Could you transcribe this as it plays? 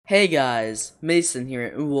Hey guys, Mason here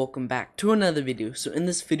and welcome back to another video. So in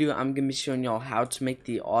this video I'm going to be showing y'all how to make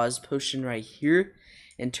the Oz potion right here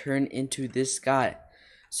and turn into this guy.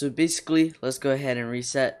 So basically, let's go ahead and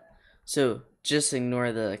reset. So just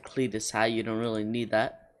ignore the Cletus hat, you don't really need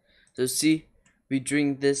that. So see, we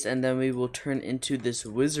drink this and then we will turn into this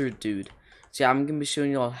wizard dude. So yeah, I'm going to be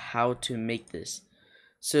showing y'all how to make this.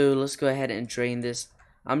 So let's go ahead and drain this.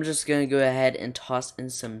 I'm just going to go ahead and toss in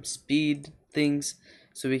some speed things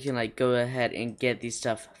so we can like go ahead and get these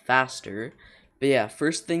stuff faster. But yeah,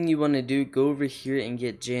 first thing you want to do, go over here and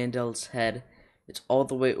get Jandel's head. It's all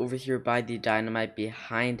the way over here by the dynamite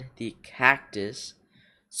behind the cactus.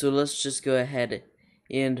 So let's just go ahead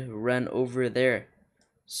and run over there.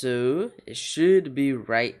 So it should be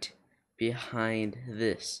right behind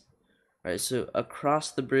this. Alright, so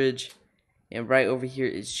across the bridge and right over here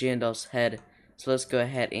is Jandel's head. So let's go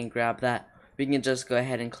ahead and grab that. We can just go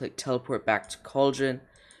ahead and click teleport back to Cauldron.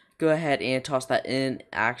 Go ahead and toss that in.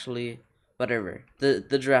 Actually, whatever.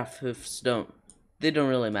 The giraffe hoofs don't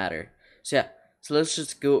really matter. So yeah, so let's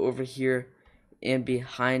just go over here and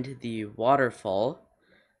behind the waterfall.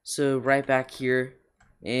 So right back here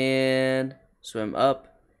and swim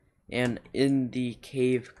up and in the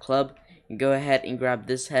cave club and go ahead and grab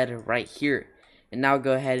this head right here. And now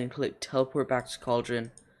go ahead and click teleport back to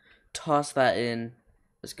Cauldron. Toss that in.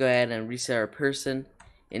 Let's go ahead and reset our person.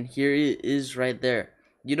 And here it is right there.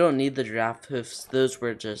 You don't need the giraffe hoofs. Those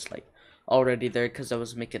were just like already there because I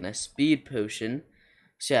was making a speed potion.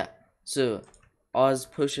 So yeah. So Oz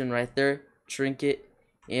potion right there. Trinket.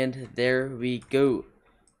 And there we go.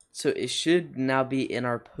 So it should now be in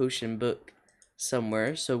our potion book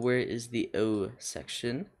somewhere. So where is the O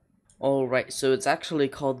section? Alright, so it's actually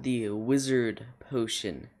called the wizard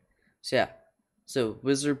potion. So yeah. So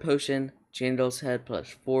wizard potion, Jandel's head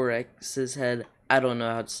plus 4x's head. I don't know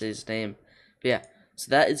how to say his name. But yeah. So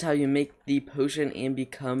that is how you make the potion and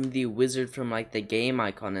become the wizard from like the game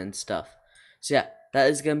icon and stuff. So yeah, that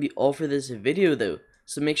is going to be all for this video though.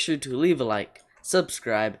 So make sure to leave a like,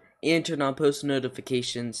 subscribe, and turn on post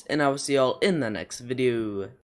notifications. And I will see y'all in the next video.